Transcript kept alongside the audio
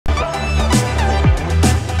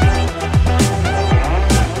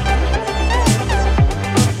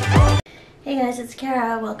it's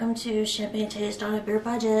Kara. Welcome to Champagne Taste on a Beer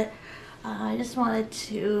Budget. I just wanted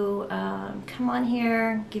to come on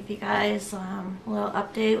here, give you guys a little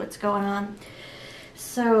update what's going on.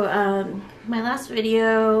 So my last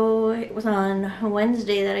video, it was on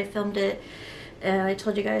Wednesday that I filmed it, and I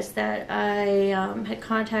told you guys that I had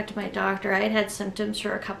contacted my doctor. I had had symptoms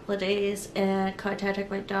for a couple of days and contacted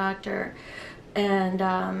my doctor, and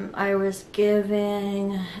I was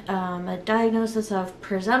given a diagnosis of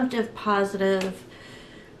presumptive positive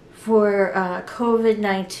for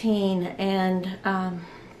COVID-19, and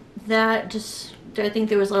that just, I think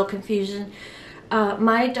there was a little confusion.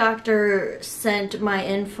 My doctor sent my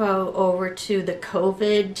info over to the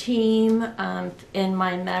COVID team in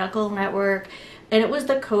my medical network, and it was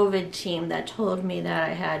the COVID team that told me that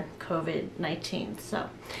I had COVID-19. So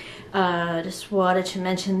just wanted to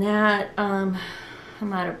mention that. I'm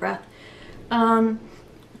out of breath.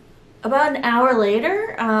 About an hour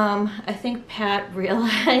later, I think Pat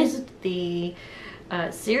realized the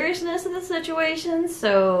seriousness of the situation.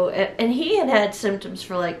 So, and he had had symptoms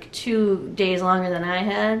for like 2 days longer than I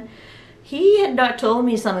had. He had not told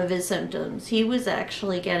me some of his symptoms. He was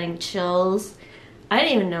actually getting chills. I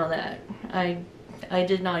didn't even know that. I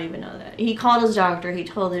did not even know that. He called his doctor. He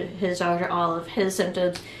told his doctor all of his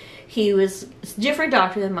symptoms. He was a different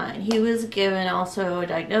doctor than mine. He was given also a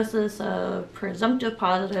diagnosis of presumptive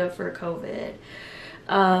positive for COVID.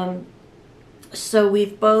 So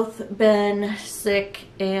we've both been sick,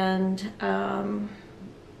 and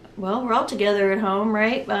well, we're all together at home,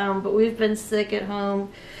 right? But we've been sick at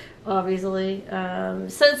home, obviously,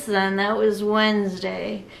 since then. That was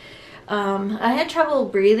Wednesday. I had trouble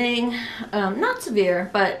breathing, not severe,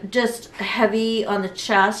 but just heavy on the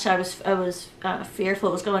chest. I was fearful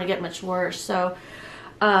it was going to get much worse. So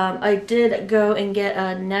I did go and get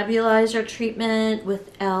a nebulizer treatment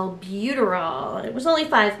with albuterol. It was only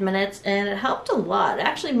 5 minutes, and it helped a lot. It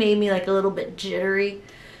actually made me like a little bit jittery,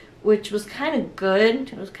 which was kind of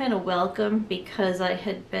good. It was kind of welcome because I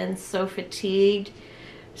had been so fatigued.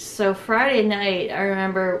 So Friday night, I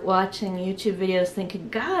remember watching YouTube videos thinking,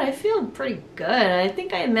 God, I feel pretty good. I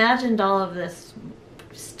think I imagined all of this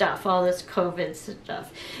stuff, all this COVID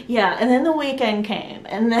stuff. Yeah, and then the weekend came,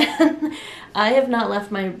 and then I have not left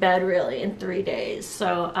my bed really in 3 days.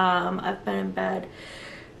 So I've been in bed.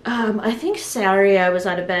 I think Saturday I was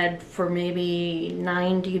out of bed for maybe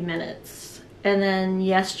 90 minutes. And then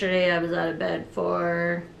yesterday I was out of bed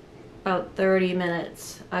for about 30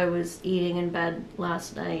 minutes. I was eating in bed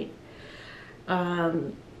last night.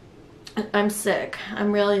 I'm sick.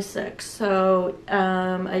 I'm really sick. So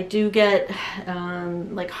I do get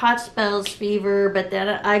like hot spells, fever, but then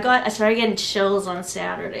I started getting chills on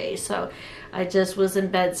Saturday. So I just was in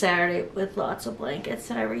bed Saturday with lots of blankets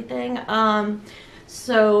and everything.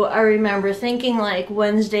 So I remember thinking like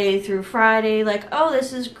Wednesday through Friday, like, oh,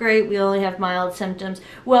 this is great. We only have mild symptoms.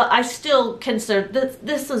 Well, I still consider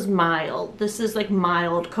this is mild. This is like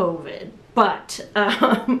mild COVID. But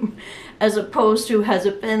as opposed to, has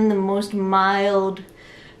it been the most mild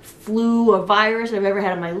flu or virus I've ever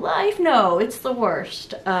had in my life? No, it's the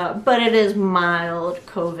worst. But it is mild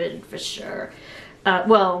COVID for sure.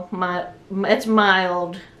 Well, it's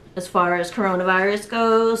mild as far as coronavirus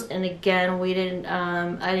goes, and again, we didn't.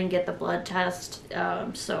 I didn't get the blood test,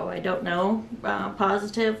 so I don't know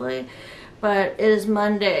positively. But it is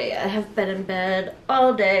Monday. I have been in bed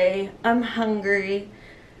all day. I'm hungry.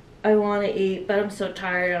 I want to eat, but I'm so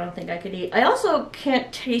tired. I don't think I could eat. I also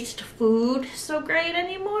can't taste food so great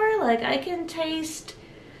anymore. Like I can taste.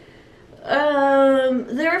 There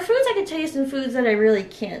are foods I can taste and foods that I really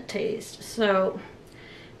can't taste. So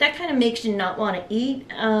that kind of makes you not want to eat.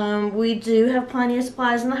 We do have plenty of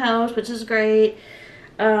supplies in the house, which is great.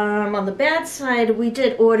 On the bad side, we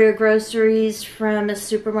did order groceries from a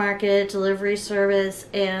supermarket delivery service,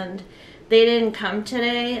 and they didn't come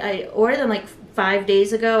today. I ordered them like 5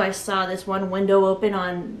 days ago. I saw this one window open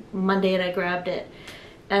on Monday and I grabbed it.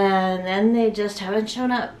 And then they just haven't shown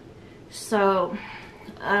up. So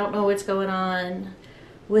I don't know what's going on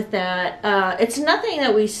with that. It's nothing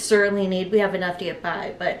that we certainly need. We have enough to get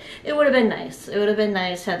by, but it would have been nice. It would have been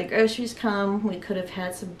nice had the groceries come. We could have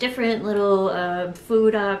had some different little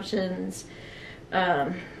food options,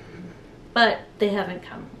 but they haven't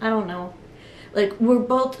come. I don't know. Like, we're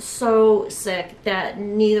both so sick that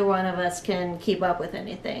neither one of us can keep up with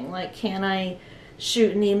anything. Like, can I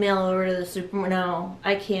shoot an email over to the supermarket? No,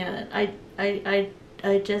 I can't.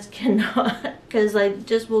 I just cannot, because I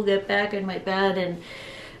just will get back in my bed and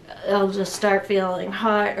I'll just start feeling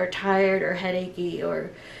hot or tired or headachy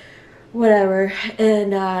or whatever,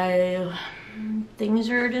 and things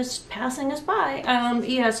are just passing us by.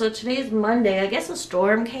 Yeah, so today's Monday. I guess a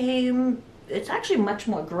storm came it's actually much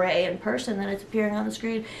more gray in person than it's appearing on the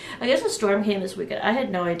screen. I guess a storm came this weekend. I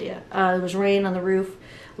had no idea. There was rain on the roof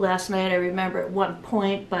last night, I remember at one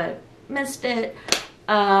point, but missed it.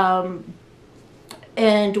 And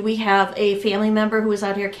we have a family member who was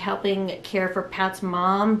out here helping care for Pat's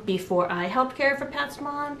mom before I helped care for Pat's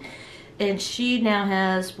mom. And she now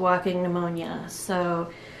has walking pneumonia.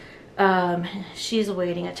 So she's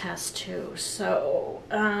awaiting a test too. So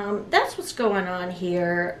that's what's going on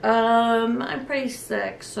here. I'm pretty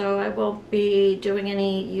sick, so I won't be doing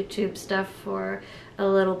any YouTube stuff for a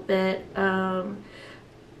little bit. And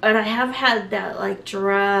I have had that like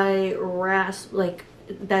dry rasp, like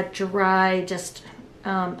that dry just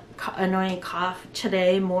annoying cough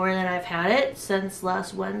today more than I've had it since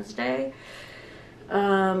last Wednesday.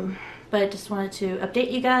 But I just wanted to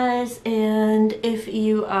update you guys, and if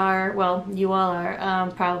you are, well, you all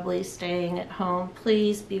are probably staying at home,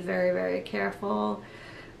 please be very, very careful.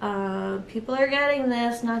 People are getting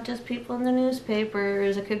this, not just people in the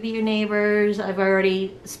newspapers. It could be your neighbors. I've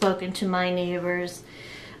already spoken to my neighbors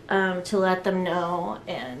to let them know,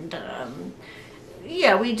 and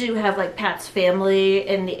yeah, we do have like Pat's family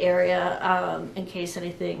in the area in case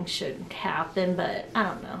anything should happen, but I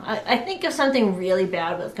don't know. I think if something really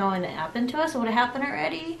bad was going to happen to us, it would have happened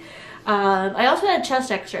already. I also had a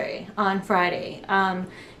chest x-ray on Friday, and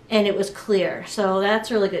it was clear, so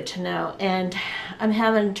that's really good to know. And I'm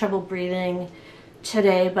having trouble breathing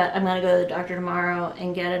today, but I'm going to go to the doctor tomorrow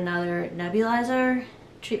and get another nebulizer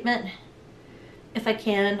treatment if I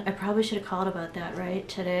can. I probably should have called about that right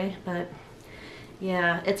today, but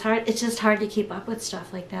yeah, it's hard. It's just hard to keep up with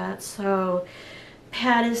stuff like that. So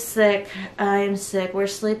Pat is sick. I'm sick. We're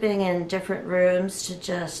sleeping in different rooms to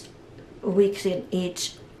just we can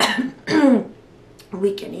each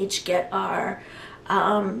get our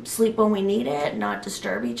sleep when we need it, not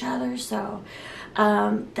disturb each other. So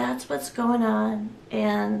that's what's going on.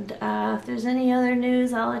 And if there's any other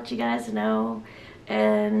news, I'll let you guys know.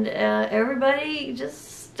 And everybody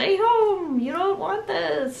just stay home. You don't want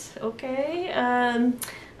this, okay? I'm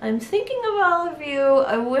thinking of all of you.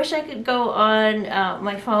 I wish I could go on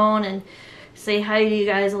my phone and say hi to you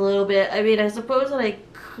guys a little bit. I mean, I suppose that I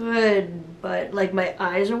could, but like my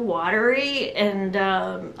eyes are watery and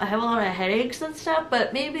I have a lot of headaches and stuff,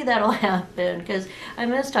 but maybe that'll happen because I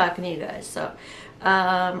miss talking to you guys. So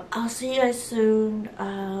I'll see you guys soon.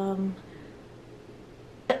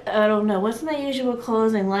 I don't know. What's my usual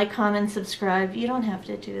closing? Like, comment, subscribe. You don't have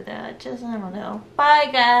to do that. Just, I don't know. Bye,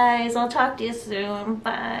 guys. I'll talk to you soon.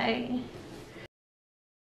 Bye.